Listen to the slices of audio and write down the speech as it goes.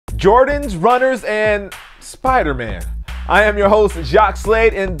Jordans, runners, and Spider-Man. I am your host, Jacques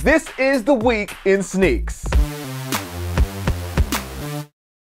Slade, and this is the Week in Sneaks.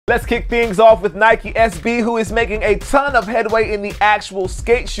 Let's kick things off with Nike SB, who is making a ton of headway in the actual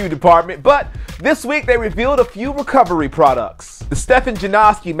skate shoe department, but this week they revealed a few recovery products. The Stefan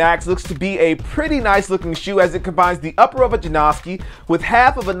Janoski Max looks to be a pretty nice looking shoe as it combines the upper of a Janoski with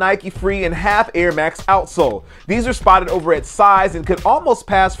half of a Nike Free and half Air Max outsole. These are spotted over at size and could almost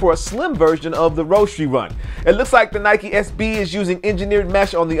pass for a slim version of the Roastery Run. It looks like the Nike SB is using engineered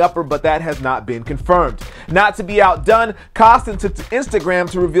mesh on the upper, but that has not been confirmed. Not to be outdone, Koston took to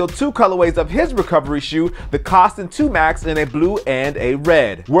Instagram to reveal two colorways of his recovery shoe, the Koston 2 Max in a blue and a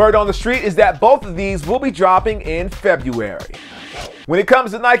red. Word on the street is that both of these will be dropping in February. When it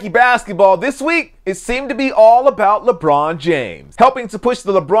comes to Nike basketball this week, it seemed to be all about LeBron James. Helping to push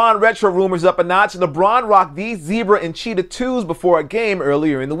the LeBron retro rumors up a notch, LeBron rocked these zebra and cheetah 2s before a game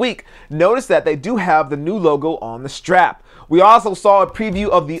earlier in the week. Notice that they do have the new logo on the strap. We also saw a preview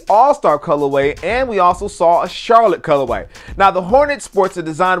of the All-Star colorway, and we also saw a Charlotte colorway. Now, the Hornet sports a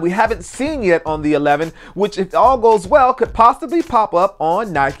design we haven't seen yet on the 11, which, if all goes well, could possibly pop up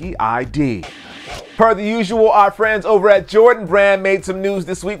on Nike ID. Per the usual, our friends over at Jordan Brand made some news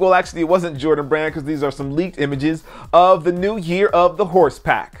this week. Well, actually, it wasn't Jordan Brand because these are some leaked images of the new year of the Horse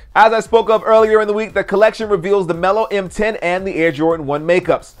Pack. As I spoke of earlier in the week, the collection reveals the Mellow M10 and the Air Jordan 1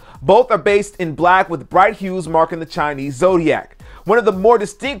 makeups. Both are based in black with bright hues marking the Chinese zodiac. One of the more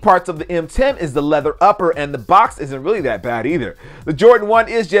distinct parts of the M10 is the leather upper, and the box isn't really that bad either. The Jordan 1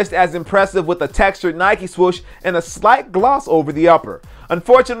 is just as impressive with a textured Nike swoosh and a slight gloss over the upper.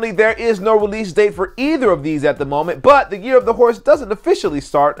 Unfortunately, there is no release date for either of these at the moment, but the year of the horse doesn't officially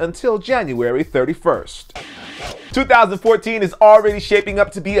start until January 31st. 2014 is already shaping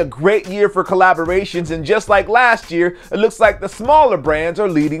up to be a great year for collaborations, and just like last year, it looks like the smaller brands are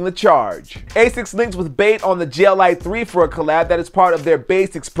leading the charge. Asics links with Bait on the Gel Light 3 for a collab that is part of their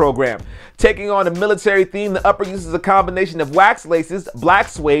Basics program. Taking on a military theme, the upper uses a combination of wax laces, black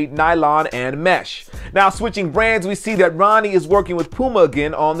suede, nylon, and mesh. Now, switching brands, we see that Ronnie is working with Puma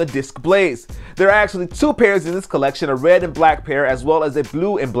again on the Disc Blaze. There are actually two pairs in this collection, a red and black pair as well as a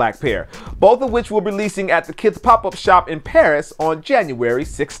blue and black pair, both of which will be releasing at the Kids pop-up shop in Paris on January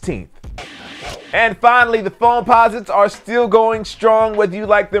 16th. And finally, the Foamposites are still going strong whether you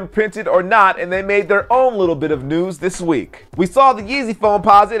like them printed or not, and they made their own little bit of news this week. We saw the Yeezy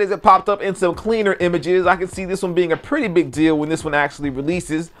Foamposite as it popped up in some cleaner images. I can see this one being a pretty big deal when this one actually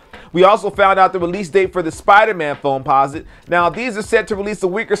releases. We also found out the release date for the Spider-Man Foamposite. Now, these are set to release a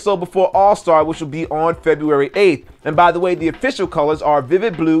week or so before All-Star, which will be on February 8th. And by the way, the official colors are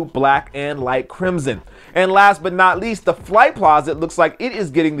vivid blue, black, and light crimson. And last but not least, the Flightposite looks like it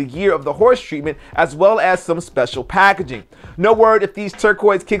is getting the Year of the Horse treatment as well as some special packaging. No word if these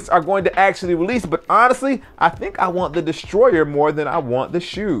turquoise kicks are going to actually release, but honestly, I think I want the Destroyer more than I want the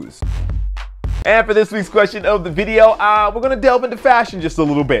shoes. And for this week's question of the video, we're going to delve into fashion just a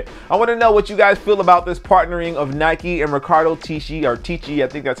little bit. I want to know what you guys feel about this partnering of Nike and Riccardo Tisci, or Ticci, I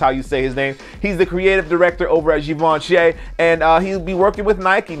think that's how you say his name. He's the creative director over at Givenchy, and he'll be working with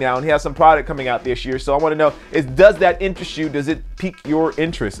Nike now, and he has some product coming out this year. So I want to know, does that interest you? Does it pique your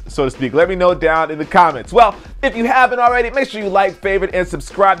interest, so to speak? Let me know down in the comments. Well, if you haven't already, make sure you like, favorite, and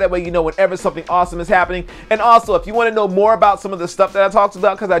subscribe. That way you know whenever something awesome is happening. And also, if you want to know more about some of the stuff that I talked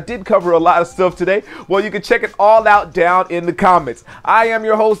about, because I did cover a lot of stuff today, well, you can check it all out down in the comments. I am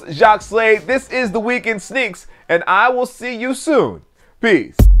your host, Jacques Slade. This is the Week in Sneaks, and I will see you soon.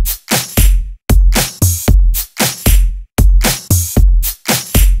 Peace.